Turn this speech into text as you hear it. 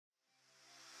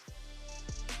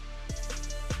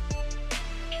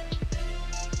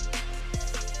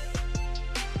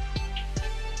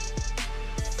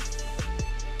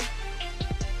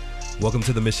Welcome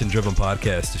to the Mission Driven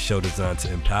Podcast, a show designed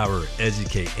to empower,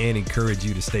 educate, and encourage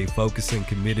you to stay focused and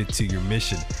committed to your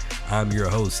mission. I'm your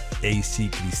host, AC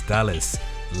Cristales.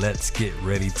 Let's get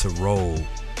ready to roll.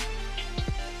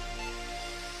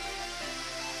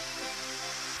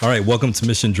 All right, welcome to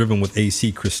Mission Driven with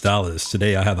AC Cristales.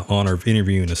 Today, I have the honor of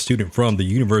interviewing a student from the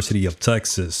University of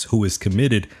Texas who is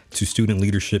committed to student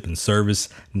leadership and service,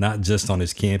 not just on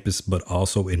his campus, but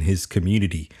also in his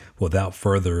community. Without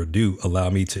further ado, allow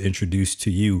me to introduce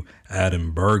to you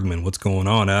Adam Bergman. What's going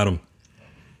on, Adam?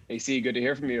 AC, good to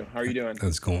hear from you. How are you doing?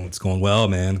 It's going well,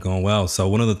 man. Going well. So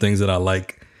one of the things that I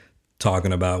like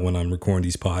talking about when I'm recording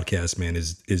these podcasts, man,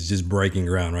 is just breaking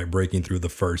ground, right? Breaking through the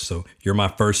first. So you're my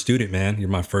first student, man. You're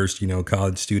my first,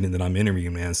 college student that I'm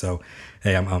interviewing, man. So,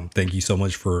 hey, I'm thank you so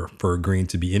much for agreeing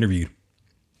to be interviewed.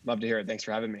 Love to hear it. Thanks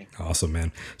for having me. Awesome,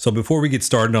 man. So before we get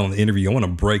started on the interview, I want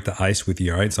to break the ice with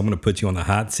you, all right? So I'm going to put you on the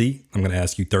hot seat. I'm going to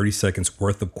ask you 30 seconds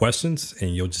worth of questions,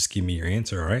 and you'll just give me your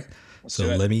answer, all right? So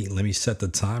let me set the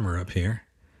timer up here.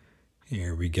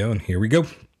 Here we go. And here we go.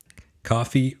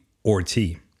 Coffee or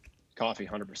tea? Coffee,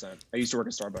 100%. I used to work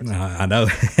at Starbucks. I know.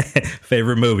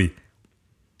 Favorite movie?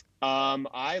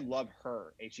 I love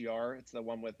Her, H-E-R. It's the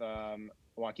one with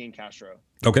Joaquin Castro.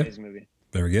 Okay. Amazing movie.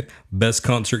 Very good. Best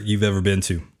concert you've ever been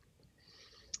to?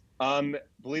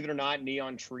 Believe it or not,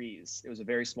 Neon Trees. It was a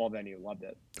very small venue. Loved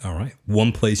it. All right.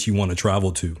 One place you want to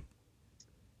travel to?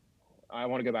 I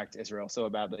want to go back to Israel so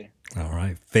badly. All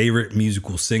right. Favorite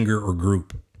musical singer or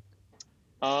group?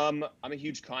 I'm a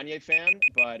huge Kanye fan,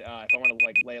 but if I want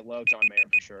to lay it low, John Mayer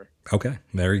for sure. Okay,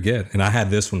 very good. And I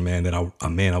had this one, man, that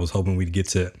I was hoping we'd get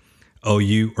to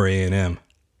OU or A&M.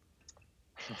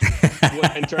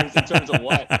 in terms of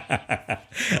what?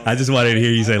 I just wanted to hear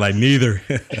you say neither.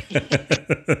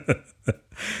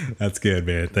 That's good,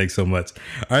 man. Thanks so much.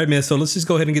 All right, man. So let's just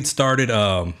go ahead and get started.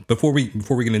 Before we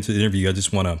get into the interview, I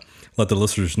just want to let the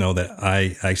listeners know that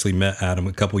I actually met Adam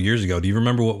a couple years ago. Do you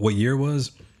remember what year it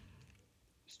was?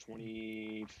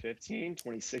 2015,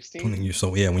 2016.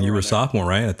 So yeah, when you were a sophomore,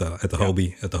 right, at the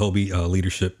Hobie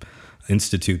Leadership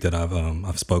Institute that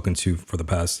I've spoken to for the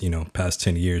past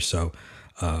 10 years. So,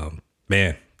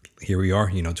 man, here we are,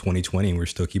 2020, and we're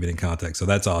still keeping in contact. So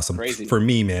that's awesome. Crazy. For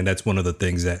me, man. That's one of the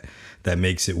things that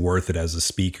makes it worth it as a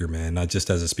speaker, man. Not just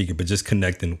as a speaker, but just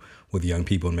connecting with young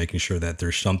people and making sure that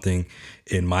there's something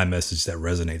in my message that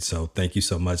resonates. So thank you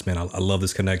so much, man. I love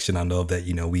this connection. I know that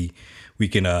we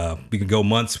can go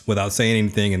months without saying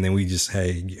anything, and then we just,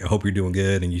 hey, I hope you're doing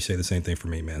good, and you say the same thing for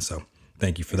me, man. So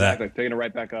thank you for that. Picking it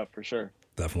right back up for sure.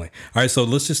 Definitely. All right, so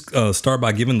let's just start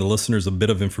by giving the listeners a bit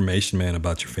of information, man,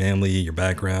 about your family, your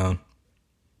background.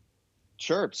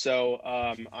 Sure. So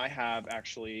I have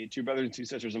actually 2 brothers and 2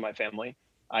 sisters in my family.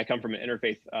 I come from an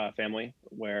interfaith family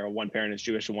where one parent is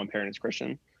Jewish and one parent is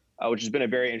Christian, which has been a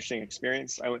very interesting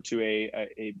experience. I went to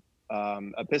a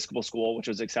Episcopal school, which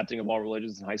was accepting of all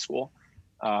religions in high school.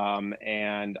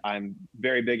 And I'm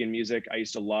very big in music. I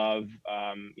used to love,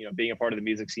 being a part of the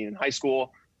music scene in high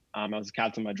school. I was a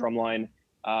captain of my drum line.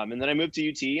 And then I moved to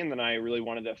UT, and then I really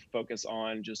wanted to focus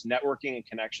on just networking and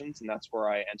connections. And that's where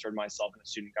I entered myself in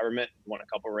student government, won a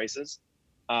couple races.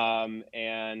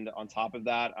 And on top of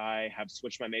that, I have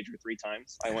switched my major 3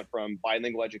 times. I went from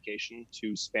bilingual education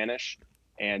to Spanish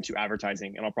and to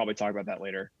advertising. And I'll probably talk about that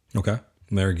later. Okay.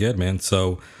 Very good, man.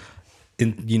 So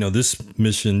in this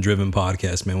mission-driven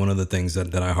podcast, man, one of the things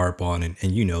that I harp on, and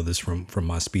this from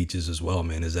my speeches as well,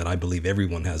 man, is that I believe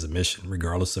everyone has a mission,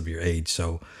 regardless of your age.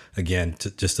 So again,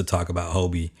 just to talk about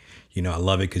Hobie, I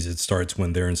love it because it starts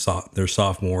when they're they're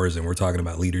sophomores, and we're talking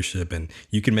about leadership, and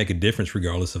you can make a difference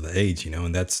regardless of the age,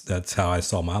 and that's how I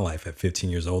saw my life at 15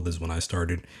 years old is when I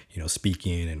started,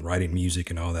 speaking and writing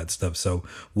music and all that stuff. So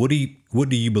what do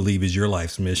you believe is your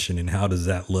life's mission, and how does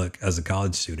that look as a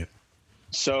college student?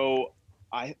 So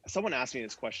someone asked me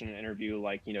this question in an interview,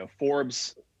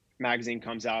 Forbes magazine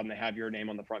comes out and they have your name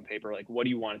on the front paper. What do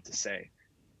you want it to say?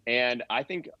 And I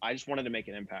think I just wanted to make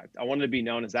an impact. I wanted to be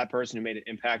known as that person who made an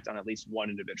impact on at least one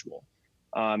individual.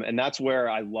 And that's where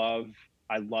I loved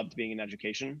being in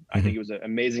education. Mm-hmm. I think it was an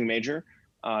amazing major.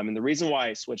 And the reason why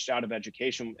I switched out of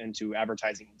education into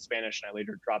advertising in Spanish, and I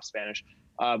later dropped Spanish,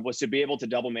 was to be able to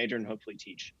double major and hopefully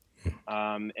teach.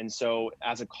 And so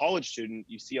as a college student,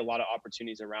 you see a lot of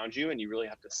opportunities around you, and you really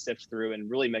have to sift through and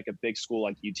really make a big school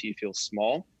like UT feel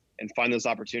small and find those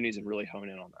opportunities and really hone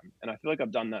in on them. And I feel like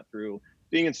I've done that through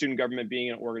being in student government, being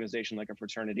in an organization like a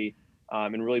fraternity,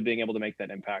 and really being able to make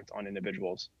that impact on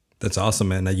individuals. That's awesome,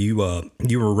 man. Now you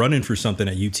were running for something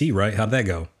at UT, right? How'd that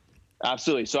go?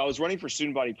 Absolutely. So I was running for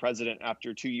student body president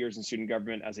after 2 years in student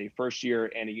government as a first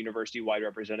year and a university-wide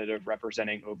representative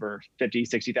representing over 50,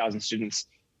 60,000 students.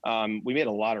 we made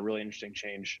a lot of really interesting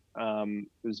change. It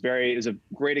was a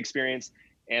great experience.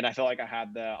 And I felt like I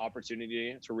had the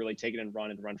opportunity to really take it and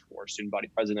run for student body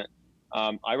president.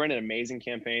 I ran an amazing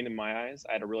campaign in my eyes.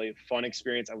 I had a really fun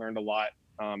experience. I learned a lot.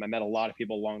 I met a lot of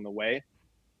people along the way.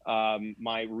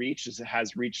 My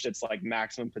has reached its like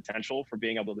maximum potential for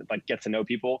being able to like get to know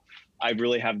people. I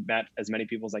really have met as many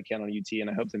people as I can on UT, and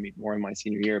I hope to meet more in my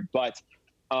senior year. But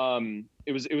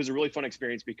it was a really fun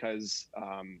experience because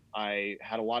I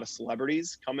had a lot of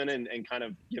celebrities come in and kind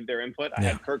of give their input. I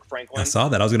had Kirk Franklin. I saw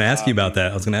that. I was going to ask you about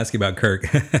that. I was going to ask you about Kirk.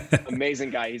 Amazing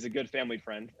guy. He's a good family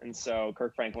friend. And so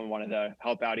Kirk Franklin wanted to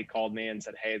help out. He called me and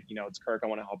said, hey, it's Kirk. I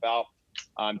want to help out.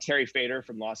 Terry Fader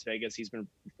from Las Vegas. He's been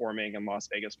performing in Las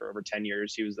Vegas for over 10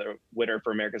 years. He was the winner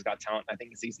for America's Got Talent, I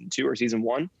think in season 2 or season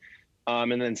 1.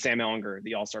 And then Sam Ellinger,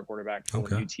 the all-star quarterback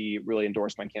for UT, really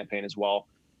endorsed my campaign as well.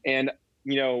 And,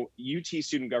 UT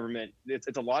student government,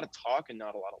 it's a lot of talk and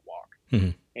not a lot of walk. Mm-hmm.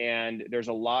 And there's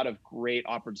a lot of great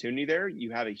opportunity there.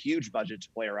 You have a huge budget to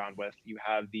play around with. You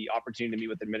have the opportunity to meet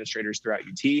with administrators throughout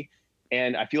UT.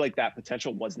 And I feel like that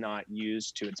potential was not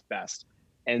used to its best.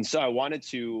 And so I wanted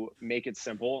to make it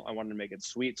simple. I wanted to make it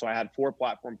sweet. So I had 4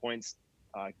 platform points.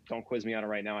 Don't quiz me on it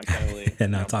right now. I can't really.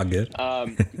 And that's all good.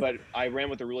 But I ran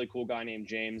with a really cool guy named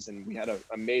James, and we had an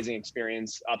amazing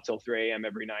experience up till 3 a.m.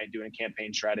 every night doing a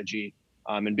campaign strategy.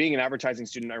 And being an advertising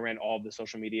student, I ran all of the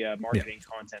social media, marketing,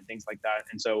 content, things like that.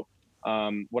 And so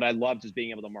what I loved was being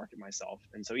able to market myself.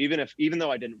 And so even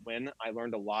though I didn't win, I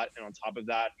learned a lot. And on top of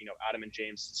that, Adam and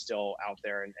James still out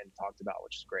there and talked about,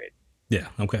 which is great. Yeah.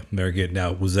 Okay. Very good.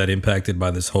 Now, was that impacted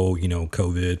by this whole,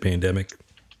 COVID pandemic?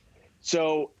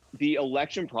 So the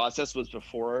election process was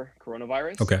before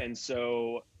coronavirus. Okay. And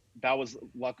so that was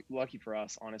lucky for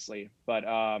us, honestly.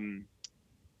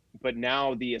 But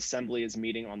now the assembly is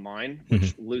meeting online,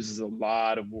 which loses a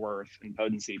lot of worth and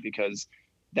potency because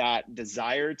that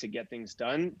desire to get things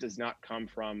done does not come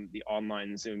from the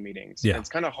online Zoom meetings. Yeah. It's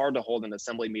kind of hard to hold an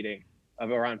assembly meeting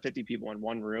of around 50 people in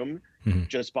one room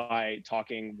just by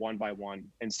talking one by one.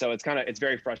 And so it's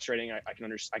very frustrating.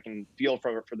 I can feel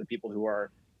for the people who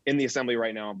are in the assembly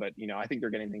right now, but I think they're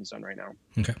getting things done right now.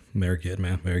 Okay. Very good,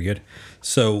 man. Very good.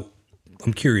 So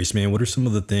I'm curious, man, what are some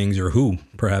of the things, or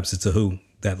perhaps it's a who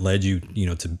that led you,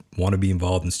 to want to be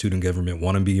involved in student government,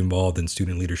 want to be involved in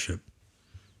student leadership?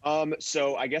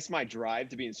 So I guess my drive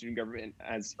to be in student government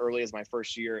as early as my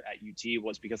first year at UT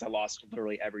was because I lost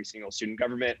literally every single student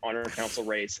government honor council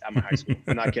race at my high school.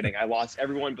 I'm not kidding. I lost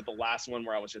everyone but the last one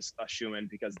where I was just a shoo-in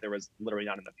because there was literally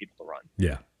not enough people to run.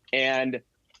 Yeah. And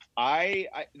I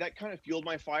that kind of fueled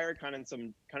my fire, kind of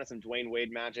some Dwayne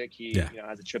Wade magic. He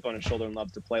has a chip on his shoulder and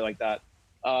loves to play like that.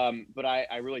 But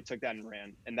I really took that and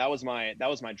ran, and that was my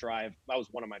drive. That was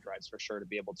one of my drives for sure, to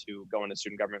be able to go into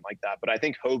student government like that. But I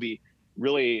think Hobie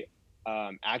really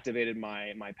activated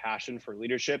my passion for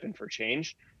leadership and for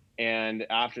change. And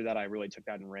after that, I really took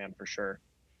that and ran for sure.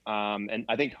 And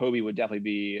I think Hobie would definitely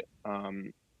be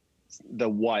the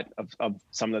what of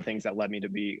some of the things that led me to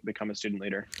become a student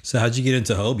leader. So how'd you get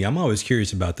into Hobie? I'm always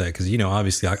curious about that because,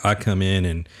 obviously I come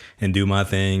in and do my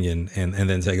thing and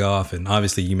then take off. And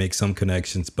obviously you make some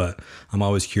connections, but I'm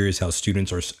always curious how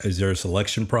students is there a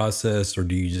selection process or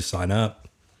do you just sign up?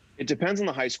 It depends on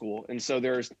the high school. And so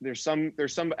there's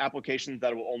some applications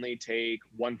that will only take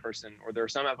one person, or there are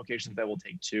some applications that will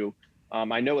take 2.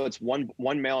 I know it's one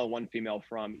male and one female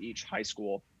from each high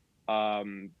school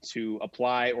to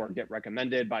apply or get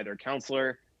recommended by their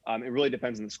counselor. It really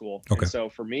depends on the school. Okay. And so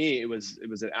for me, it was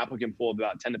an applicant pool of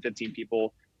about 10 to 15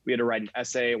 people. We had to write an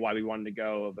essay why we wanted to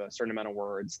go of a certain amount of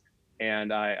words.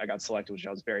 And I got selected, which I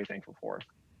was very thankful for.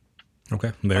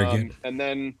 Okay. Very good. And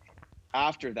then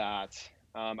after that,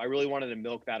 I really wanted to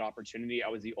milk that opportunity. I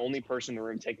was the only person in the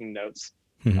room taking notes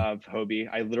of Hobie.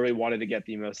 I literally wanted to get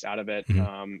the most out of it.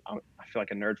 I feel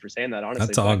like a nerd for saying that, honestly.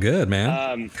 That's all good,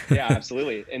 man. Yeah,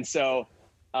 absolutely. And so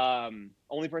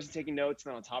only person taking notes.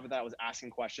 And then on top of that, I was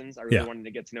asking questions. I really wanted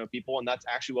to get to know people. And that's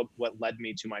actually what led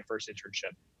me to my first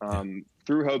internship.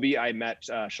 Through Hobie, I met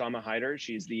Shama Hyder.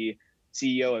 She's the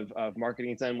CEO of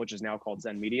Marketing Zen, which is now called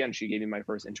Zen Media. And she gave me my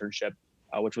first internship,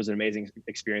 which was an amazing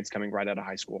experience coming right out of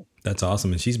high school. That's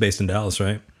awesome. And she's based in Dallas,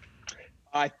 right?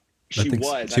 She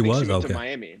was. She moved okay. to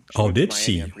Miami. Did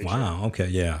she? Wow. Sure. Okay.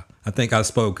 Yeah. I think I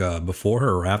spoke before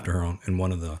her or after her in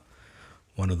one of the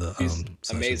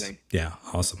amazing. Yeah.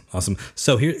 Awesome.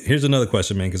 So here's another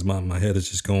question, man, because my head is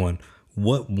just going.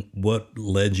 What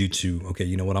led you to, okay,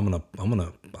 you know what, I'm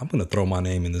gonna throw my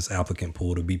name in this applicant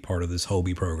pool to be part of this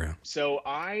Hobie program? So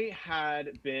I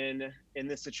had been in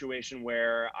this situation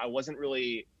where I wasn't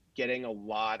really getting a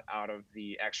lot out of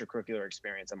the extracurricular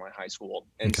experience at my high school.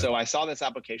 And so I saw this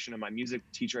application and my music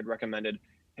teacher had recommended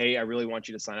hey, I really want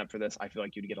you to sign up for this. I feel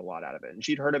like you'd get a lot out of it. And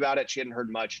she'd heard about it. She hadn't heard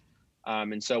much.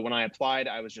 And so when I applied,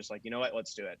 I was just like, you know what,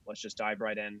 let's do it. Let's just dive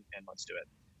right in and let's do it.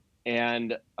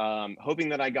 And hoping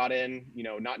that I got in,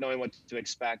 not knowing what to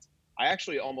expect. I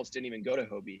actually almost didn't even go to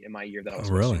Hobie in my year that I Oh, was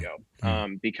supposed to really? go,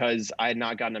 Mm. because I had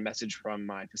not gotten a message from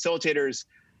my facilitators.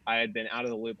 I had been out of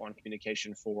the loop on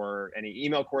communication for any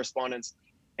email correspondence,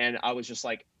 and I was just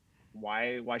like,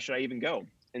 why should I even go?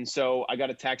 And so I got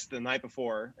a text the night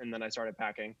before, and then I started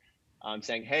packing,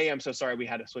 saying, "Hey, I'm so sorry we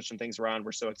had to switch some things around.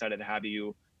 We're so excited to have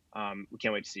you. We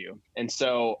can't wait to see you." And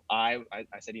so I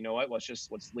said, you know what, let's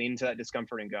lean into that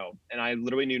discomfort and go. And I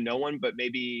literally knew no one but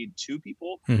maybe two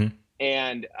people, Hmm.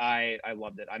 and I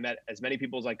loved it. I met as many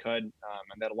people as I could.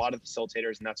 I met a lot of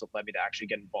facilitators, and that's what led me to actually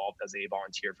get involved as a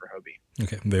volunteer for Hobie.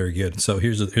 Okay, very good. So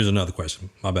here's another question.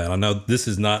 My bad. I know this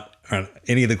is not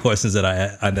any of the questions that I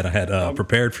had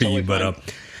prepared for you, Totally but fine.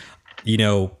 you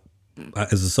know,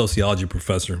 as a sociology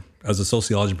professor,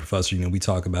 we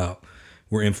talk about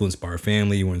we're influenced by our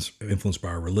family, we're influenced by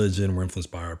our religion, we're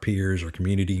influenced by our peers, our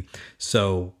community.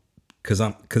 So,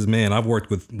 because man, I've worked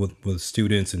with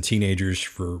students and teenagers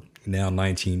for now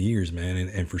 19 years, man,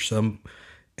 and for some,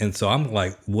 and so I'm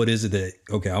like, what is it that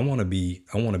okay, I want to be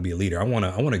a leader. I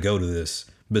want to go to this.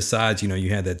 Besides, you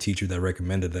had that teacher that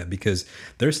recommended that because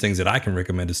there's things that I can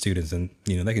recommend to students and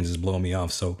they can just blow me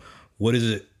off. So what is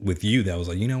it with you that was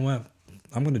like, you know what?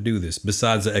 I'm going to do this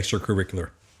besides the extracurricular.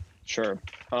 Sure.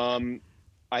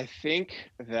 I think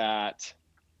that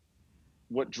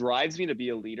what drives me to be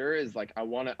a leader is like I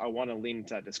want to lean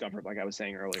into that discomfort, like I was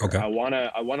saying earlier. Okay. I want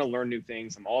to learn new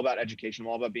things. I'm all about education. I'm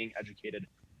all about being educated.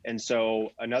 And so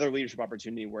another leadership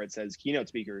opportunity where it says keynote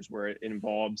speakers, where it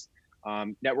involves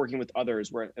networking with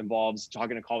others, where it involves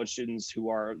talking to college students who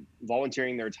are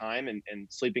volunteering their time and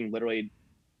sleeping literally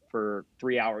for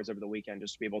 3 hours over the weekend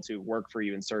just to be able to work for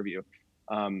you and serve you.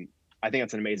 Um, I think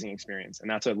that's an amazing experience, and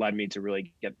that's what led me to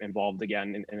really get involved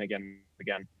again and again and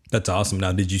again. That's awesome.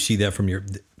 Now, did you see that from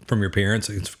your parents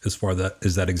as far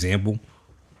as that example?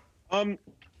 Um,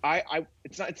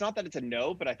 it's not that it's a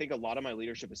no, but I think a lot of my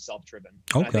leadership is self-driven,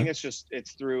 and I think Okay.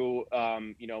 it's through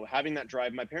having that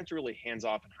drive. My parents are really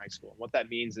hands-off in high school, and what that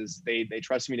means is they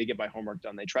trust me to get my homework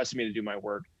done. They trusted me to do my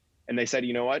work, and they said,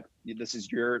 you know what, this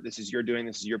is your doing,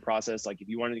 this is your process. Like if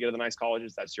you wanted to go to the nice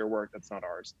colleges, that's your work, that's not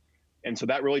ours. And so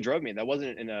that really drove me. That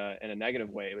wasn't in a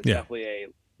negative way. It was Yeah. definitely a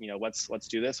let's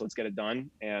do this, let's get it done.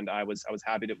 And I was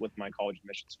happy with my college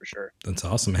admissions for sure. That's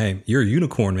awesome. Hey, you're a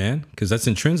unicorn, man, because that's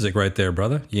intrinsic right there,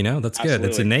 brother. That's good. That's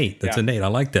Absolutely, innate. That's yeah. innate. I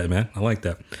like that, man. I like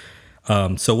that.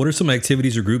 So, what are some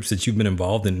activities or groups that you've been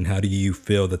involved in, and how do you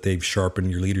feel that they've sharpened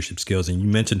your leadership skills? And you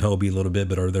mentioned Hobie a little bit,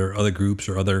 but are there other groups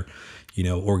or other,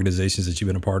 organizations that you've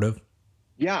been a part of?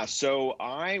 Yeah, so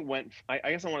I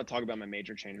guess I want to talk about my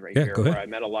major change right Yeah, here, go where ahead. I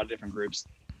met a lot of different groups.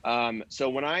 So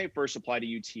when I first applied to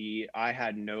UT, I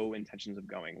had no intentions of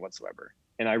going whatsoever.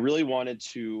 And I really wanted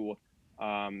to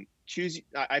choose,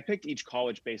 I picked each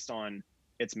college based on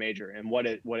its major and what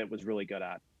it was really good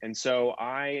at. And so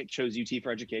I chose UT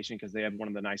for education because they have one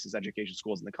of the nicest education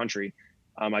schools in the country.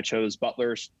 I chose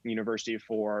Butler University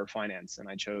for finance, and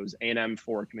I chose A&M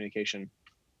for communication.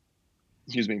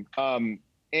 Excuse me.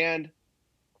 And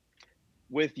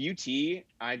with UT,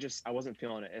 I wasn't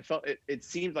feeling it. It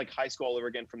seemed like high school all over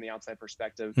again from the outside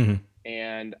perspective, Hmm.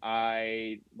 and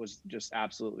I was just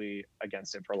absolutely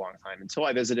against it for a long time until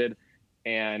I visited,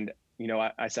 and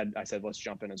I said let's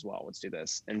jump in as well. Let's do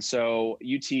this. And so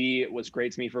UT was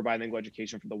great to me for bilingual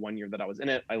education for the 1 year that I was in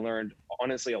it. I learned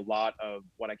honestly a lot of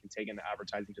what I can take into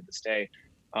advertising to this day.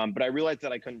 But I realized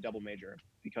that I couldn't double major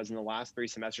because in the last 3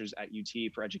 semesters at UT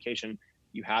for education,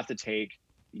 you have to take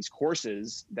these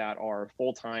courses that are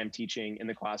full-time teaching in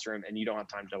the classroom and you don't have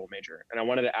time to double major. And I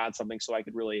wanted to add something so I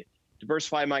could really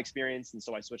diversify my experience. And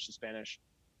so I switched to Spanish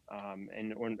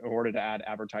in order to add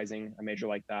advertising, a major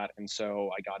like that. And so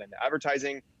I got into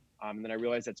advertising. And then I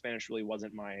realized that Spanish really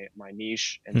wasn't my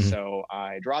niche. And Hmm. so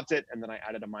I dropped it. And then I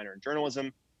added a minor in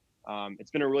journalism.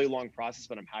 It's been a really long process,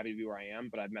 but I'm happy to be where I am.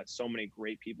 But I've met so many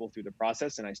great people through the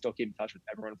process, and I still keep in touch with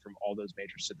everyone from all those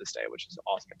majors to this day, which is an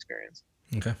awesome experience.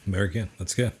 Okay, very good.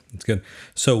 That's good. That's good.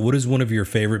 So, what is one of your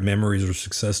favorite memories or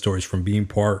success stories from being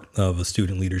part of a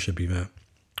student leadership event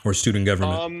or student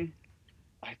government? Um,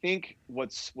 I think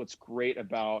what's great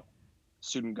about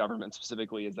student government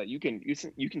specifically is that you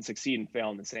can succeed and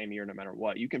fail in the same year no matter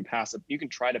what. You can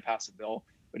try to pass a bill,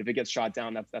 but if it gets shot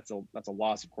down, that's a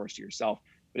loss, of course, to yourself.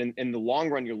 But in the long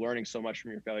run, you're learning so much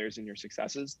from your failures and your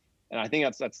successes. And I think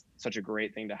that's such a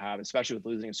great thing to have, especially with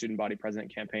losing a student body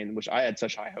president campaign, which I had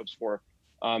such high hopes for.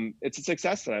 It's a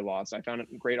success that I lost. I found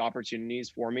great opportunities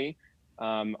for me.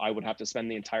 I would have to spend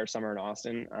the entire summer in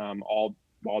Austin, all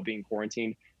while being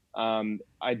quarantined.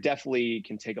 I definitely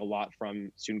can take a lot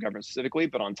from student government specifically,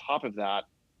 but on top of that,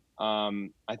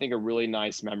 I think a really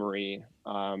nice memory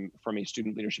from a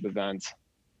student leadership event.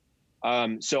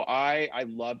 So I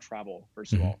love travel,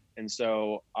 first of Hmm. all, and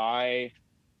so I've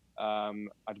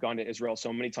gone to Israel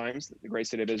so many times, the great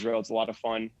state of Israel. It's a lot of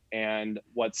fun. And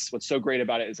what's so great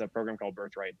about it is a program called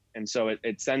Birthright. And so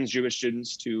it sends Jewish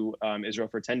students to Israel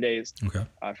for 10 days, Okay.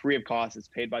 free of cost. It's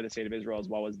paid by the state of Israel as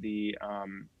well as the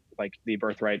the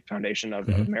Birthright Foundation of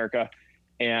Hmm. America.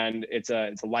 And it's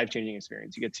a life-changing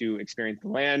experience. You get to experience the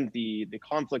land, the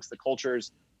conflicts, the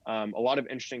cultures, a lot of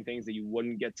interesting things that you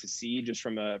wouldn't get to see just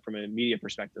from a media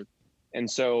perspective. And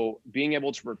so being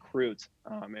able to recruit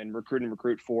and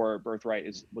recruit for Birthright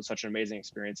was such an amazing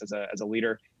experience as a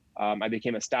leader. I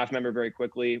became a staff member very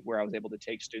quickly, where I was able to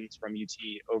take students from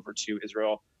UT over to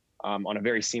Israel on a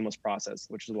very seamless process,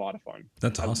 which was a lot of fun.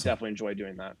 That's I awesome. definitely enjoyed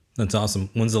doing that. That's awesome.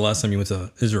 When's the last time you went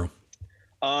to Israel?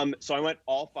 So I went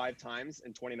all 5 times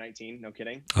in 2019. No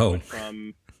kidding. I Oh, went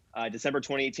from December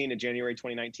 2018 to January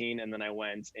 2019, and then I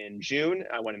went in June.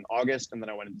 I went in August, and then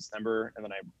I went in December, and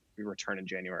then we returned in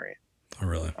January. oh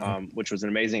really? Which was an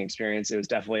amazing experience. It was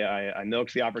definitely, I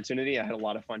milked the opportunity. I had a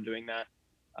lot of fun doing that.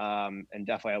 And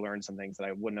definitely I learned some things that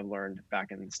I wouldn't have learned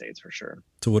back in the States for sure.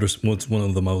 So what's one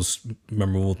of the most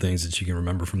memorable things that you can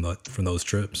remember from those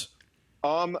trips?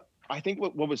 I think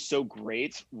what was so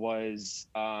great was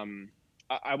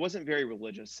I wasn't very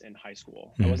religious in high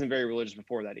school. I Hmm. wasn't very religious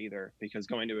before that either, because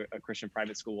going to a Christian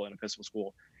private school and Episcopal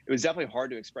school, it was definitely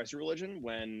hard to express your religion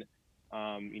when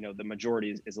the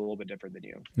majority is a little bit different than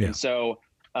you. Yeah. And so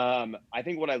I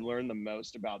think what I learned the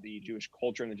most about the Jewish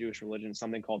culture and the Jewish religion is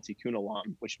something called tikkun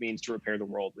olam, which means to repair the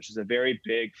world, which is a very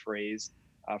big phrase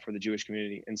for the Jewish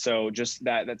community. And so just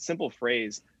that simple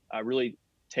phrase really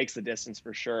takes the distance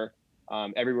for sure.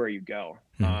 Everywhere you go,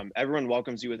 everyone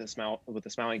welcomes you with a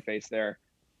smiling face there.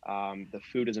 The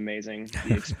food is amazing.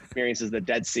 The experience is the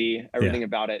Dead Sea, everything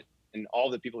about it, and all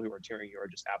the people who are cheering you are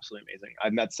just absolutely amazing.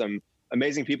 I've met some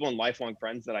amazing people and lifelong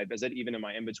friends that I visit, even in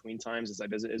my in-between times as I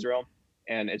visit Israel.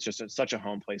 And it's just such a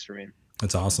home place for me.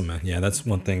 That's awesome, man. Yeah, that's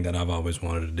one thing that I've always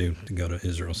wanted to do, to go to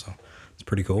Israel. So it's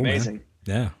pretty cool, man. Amazing.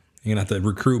 Yeah. You're gonna have to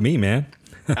recruit me, man.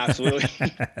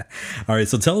 Absolutely. All right.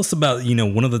 So tell us about,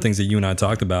 one of the things that you and I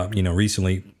talked about,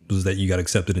 recently was that you got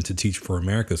accepted into Teach for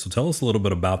America. So tell us a little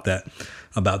bit about that,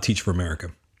 about Teach for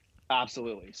America.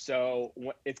 Absolutely. So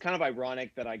it's kind of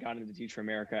ironic that I got into Teach for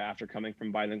America after coming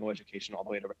from bilingual education all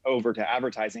the way over to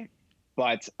advertising.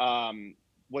 But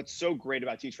what's so great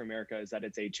about Teach for America is that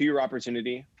it's a 2-year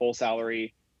opportunity, full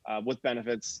salary, with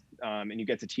benefits, and you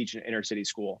get to teach in an inner city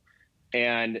school.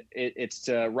 And it's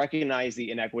to recognize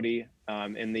the inequity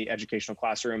in the educational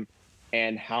classroom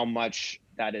and how much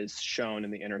that is shown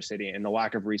in the inner city and the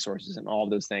lack of resources and all of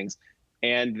those things.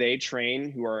 And they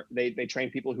train they train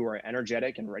people who are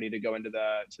energetic and ready to go into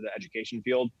the education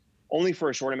field only for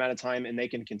a short amount of time, and they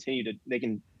can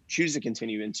choose to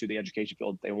continue into the education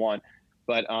field if they want.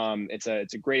 But it's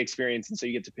a great experience, and so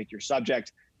you get to pick your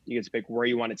subject, you get to pick where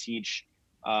you want to teach,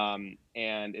 and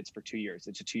it's for 2 years.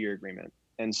 It's a 2-year agreement.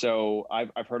 And so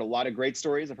I've heard a lot of great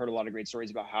stories. I've heard a lot of great stories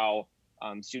about how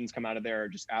students come out of there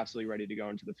just absolutely ready to go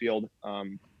into the field.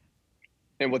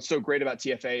 And what's so great about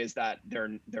TFA is that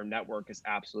their network is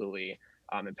absolutely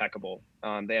impeccable.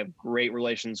 They have great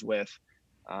relations with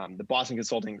the Boston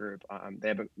Consulting Group.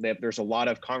 There's a lot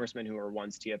of congressmen who were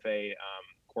once TFA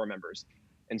core members.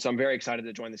 And so I'm very excited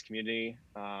to join this community.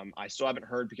 I still haven't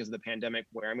heard, because of the pandemic,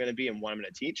 where I'm going to be and what I'm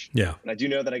going to teach. Yeah. But I do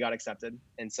know that I got accepted.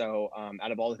 And so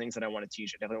out of all the things that I want to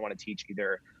teach, I definitely want to teach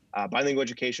either bilingual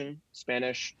education,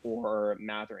 Spanish, or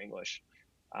math or English.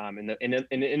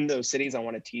 In those cities, I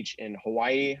want to teach in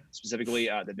Hawaii, specifically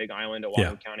the Big Island,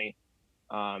 Oahu County,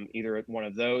 either one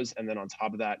of those. And then on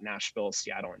top of that, Nashville,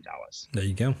 Seattle, and Dallas. There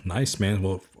you go. Nice, man.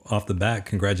 Well, off the bat,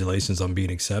 congratulations on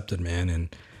being accepted, man.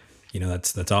 And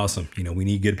that's awesome. We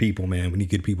need good people, man. We need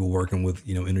good people working with,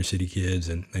 inner city kids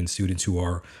and students who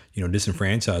are,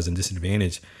 disenfranchised and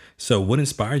disadvantaged. So what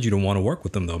inspired you to want to work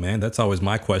with them though, man? That's always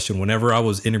my question. Whenever I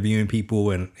was interviewing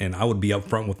people and I would be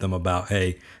upfront with them about,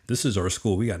 hey, this is our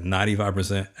school. We got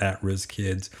 95% at-risk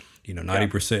kids,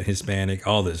 90% Hispanic,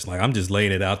 all this. Like, I'm just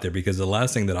laying it out there because the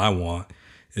last thing that I want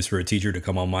is for a teacher to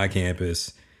come on my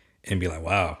campus and be like,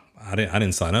 wow, I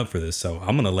didn't sign up for this. So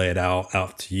I'm going to lay it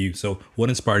out to you. So what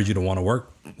inspired you to want to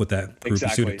work with that group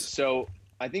of students? So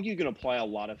I think you can apply a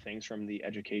lot of things from the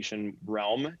education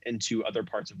realm into other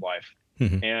parts of life.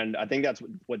 Mm-hmm. And I think that's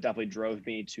what definitely drove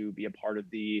me to be a part of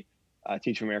the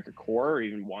Teach for America core, or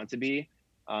even want to be.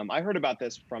 I heard about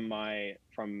this from my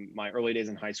early days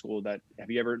in high school. That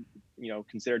have you ever,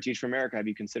 considered Teach for America? Have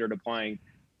you considered applying?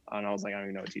 And I was like, I don't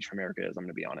even know what Teach for America is, I'm going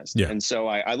to be honest. Yeah. And so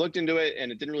I looked into it,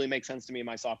 and it didn't really make sense to me in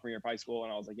my sophomore year of high school.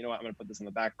 And I was like, you know what, I'm going to put this on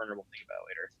the back burner. We'll think about it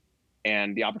later.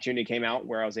 And the opportunity came out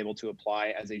where I was able to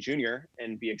apply as a junior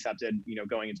and be accepted,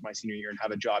 going into my senior year and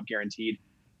have a job guaranteed,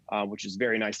 which is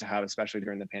very nice to have, especially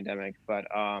during the pandemic. But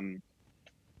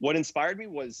what inspired me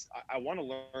was I want to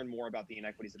learn more about the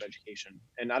inequities of education.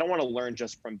 And I don't want to learn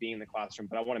just from being in the classroom,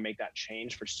 but I want to make that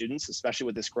change for students, especially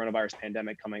with this coronavirus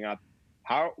pandemic coming up.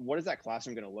 What is that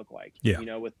classroom going to look like? Yeah.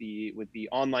 With the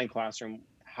online classroom,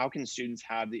 how can students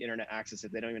have the internet access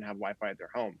if they don't even have Wi-Fi at their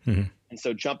home? Mm-hmm. And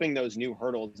so jumping those new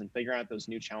hurdles and figuring out those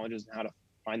new challenges and how to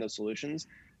find those solutions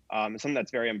is something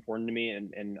that's very important to me.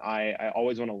 And I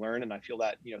always want to learn. And I feel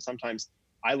that, sometimes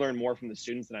I learn more from the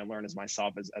students than I learn as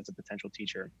myself as a potential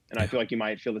teacher. And I feel like you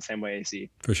might feel the same way, AC.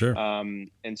 For sure.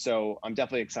 And so I'm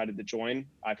definitely excited to join.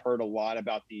 I've heard a lot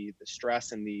about the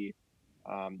stress and the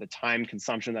time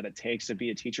consumption that it takes to be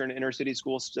a teacher in an inner city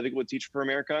school, specifically with Teach for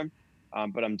America.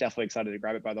 But I'm definitely excited to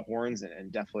grab it by the horns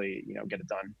and definitely, get it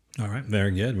done. All right.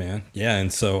 Very good, man. Yeah.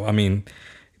 And so, I mean,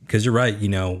 because you're right,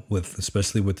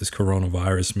 especially with this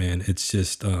coronavirus, man, it's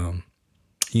just,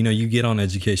 you get on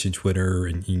education Twitter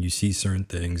and you see certain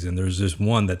things, and there's just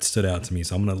one that stood out to me.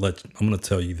 So I'm going to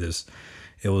tell you this.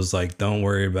 It was like, don't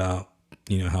worry about,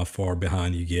 how far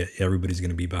behind you get. Everybody's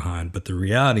going to be behind. But the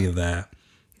reality of that,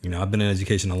 I've been in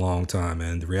education a long time,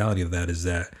 and the reality of that is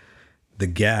that the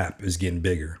gap is getting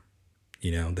bigger.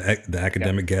 The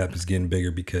academic gap is getting bigger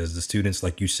because the students,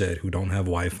 like you said, who don't have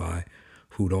Wi-Fi,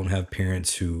 who don't have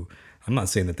parents who, I'm not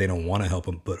saying that they don't want to help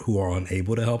them, but who are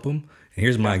unable to help them. And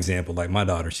here's my example. Like my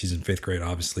daughter, she's in 5th grade.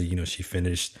 Obviously, she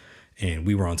finished and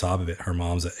we were on top of it. Her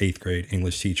mom's an 8th grade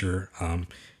English teacher, a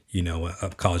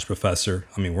college professor.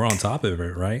 I mean, we're on top of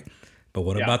it, right? But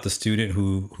what about the student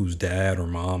whose dad or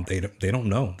mom, they don't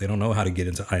know. They don't know how to get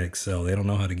into IXL. They don't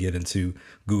know how to get into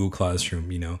Google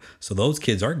Classroom, So those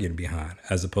kids are getting behind,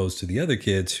 as opposed to the other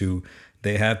kids who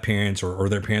they have parents or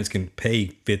their parents can pay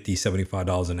 $50,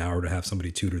 $75 an hour to have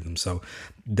somebody tutor them. So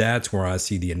that's where I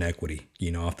see the inequity,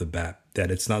 off the bat,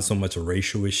 that it's not so much a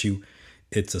racial issue,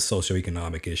 it's a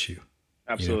socioeconomic issue.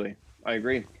 Absolutely. I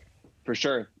agree. For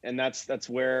sure. And that's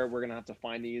where we're going to have to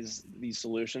find these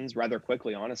solutions rather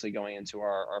quickly, honestly, going into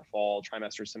our fall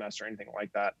trimester, semester, anything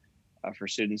like that, for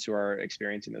students who are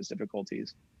experiencing those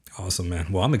difficulties. Awesome,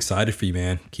 man. Well, I'm excited for you,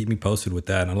 man. Keep me posted with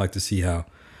that. And I'd like to see how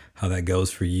that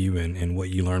goes for you and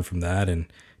what you learn from that.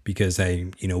 And because,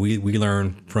 hey, we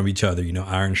learn from each other,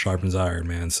 iron sharpens iron,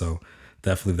 man. So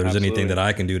definitely if there's anything that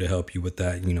I can do to help you with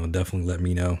that, definitely let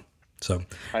me know. So,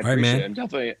 I appreciate it.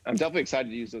 I'm definitely excited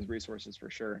to use those resources for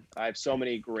sure. I have so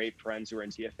many great friends who are in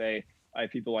TFA. I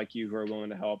have people like you who are willing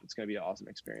to help. It's going to be an awesome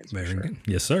experience. Very good.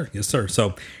 Yes, sir. Yes, sir.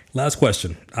 So last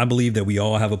question. I believe that we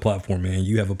all have a platform, man.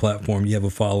 You have a platform. You have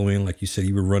a following. Like you said,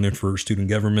 you were running for student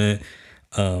government.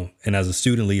 And as a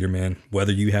student leader, man,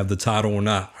 whether you have the title or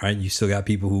not, right, you still got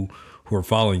people who are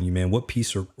following you, man. What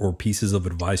piece or pieces of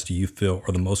advice do you feel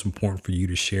are the most important for you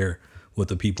to share with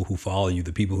the people who follow you,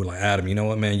 the people who are like, Adam, you know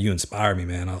what, man, you inspire me,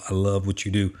 man. I love what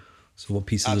you do. So what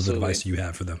pieces of advice do you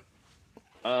have for them?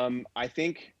 I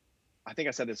think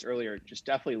I said this earlier, just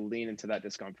definitely lean into that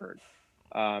discomfort.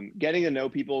 Getting to know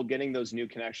people, getting those new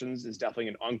connections is definitely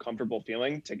an uncomfortable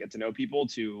feeling to get to know people,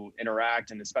 to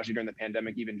interact. And especially during the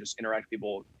pandemic, even just interact with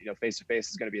people, face to face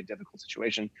is going to be a difficult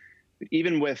situation. But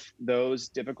even with those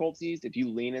difficulties, if you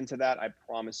lean into that, I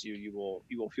promise you will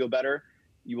feel better.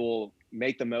 You will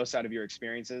make the most out of your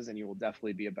experiences, and you will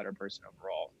definitely be a better person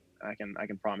overall. I can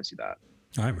promise you that.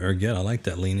 All right, very good. I like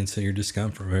that. Lean into your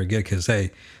discomfort. Very good. Because hey,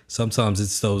 sometimes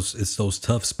it's those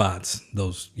tough spots,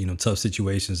 those tough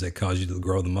situations that cause you to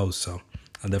grow the most. So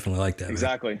I definitely like that.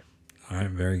 Exactly. Man. All right,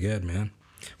 very good, man.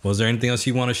 Well, is there anything else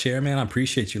you want to share, man? I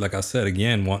appreciate you. Like I said,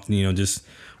 again, just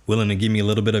willing to give me a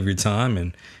little bit of your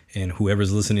time, and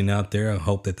whoever's listening out there, I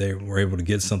hope that they were able to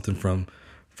get something from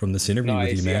this interview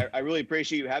with you, man. I really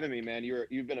appreciate you having me, man.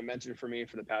 You've been a mentor for me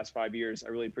for the past 5 years. I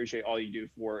really appreciate all you do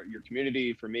for your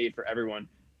community, for me, for everyone.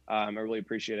 I really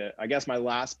appreciate it. I guess my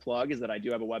last plug is that I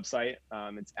do have a website.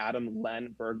 It's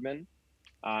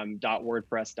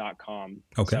adamlenbergman.wordpress.com.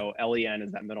 Okay. So LEN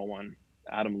is that middle one.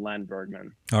 Adam Len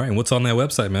Bergman. All right. And what's on that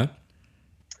website, man?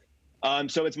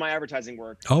 So it's my advertising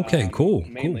work. Okay, cool.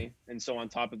 Mainly. Cool. And so on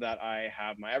top of that, I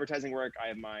have my advertising work, I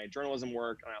have my journalism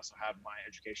work, and I also have my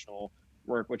educational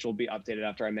work, which will be updated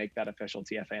after I make that official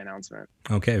TFA announcement.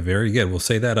 Okay, very good. We'll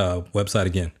say that website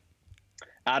again.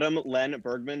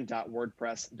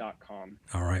 AdamLenBergman.wordpress.com.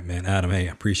 All right, man. Adam, hey,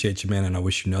 I appreciate you, man, and I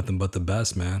wish you nothing but the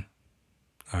best, man.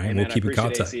 All right, hey, man, we'll keep in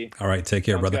contact. All right, take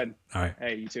care, brother. Good. All right.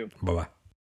 Hey, you too. Bye-bye.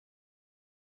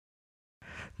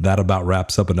 that about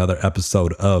wraps up another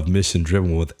episode of Mission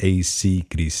Driven with AC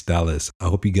Cristales. I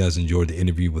hope you guys enjoyed the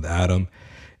interview with Adam.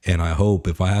 And I hope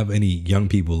if I have any young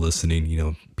people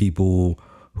listening, people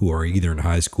who are either in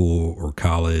high school or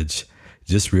college,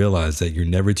 just realize that you're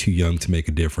never too young to make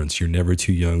a difference. You're never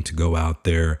too young to go out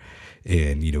there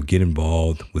and, get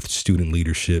involved with student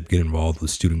leadership, get involved with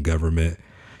student government.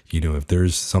 If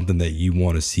there's something that you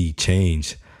want to see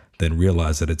change, then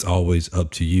realize that it's always up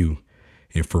to you.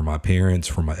 And for my parents,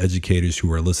 for my educators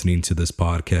who are listening to this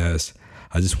podcast,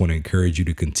 I just want to encourage you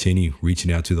to continue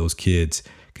reaching out to those kids,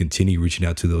 continue reaching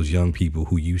out to those young people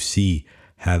who you see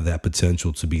have that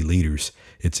potential to be leaders.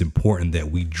 It's important that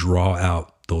we draw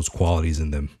out those qualities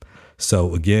in them.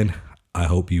 So again, I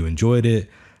hope you enjoyed it.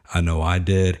 I know I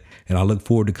did. And I look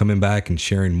forward to coming back and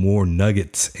sharing more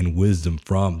nuggets and wisdom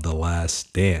from The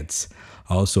Last Dance.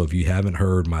 Also, if you haven't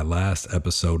heard my last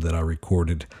episode that I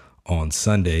recorded on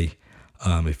Sunday,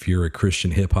 if you're a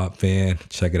Christian hip hop fan,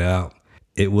 check it out.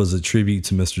 It was a tribute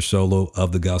to Mr. Solo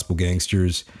of the Gospel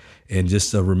Gangsters and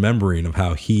just a remembering of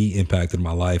how he impacted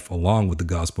my life along with the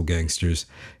Gospel Gangsters.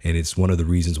 And it's one of the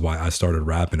reasons why I started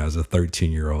rapping as a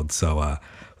 13-year-old. So I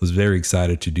was very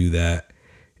excited to do that.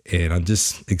 And I'm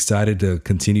just excited to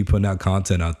continue putting out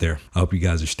content out there. I hope you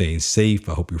guys are staying safe.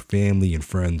 I hope your family and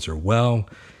friends are well.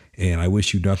 And I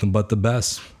wish you nothing but the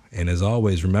best. And as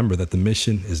always, remember that the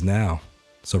mission is now.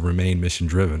 So remain mission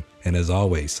driven. And as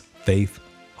always, faith,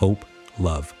 hope,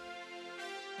 love.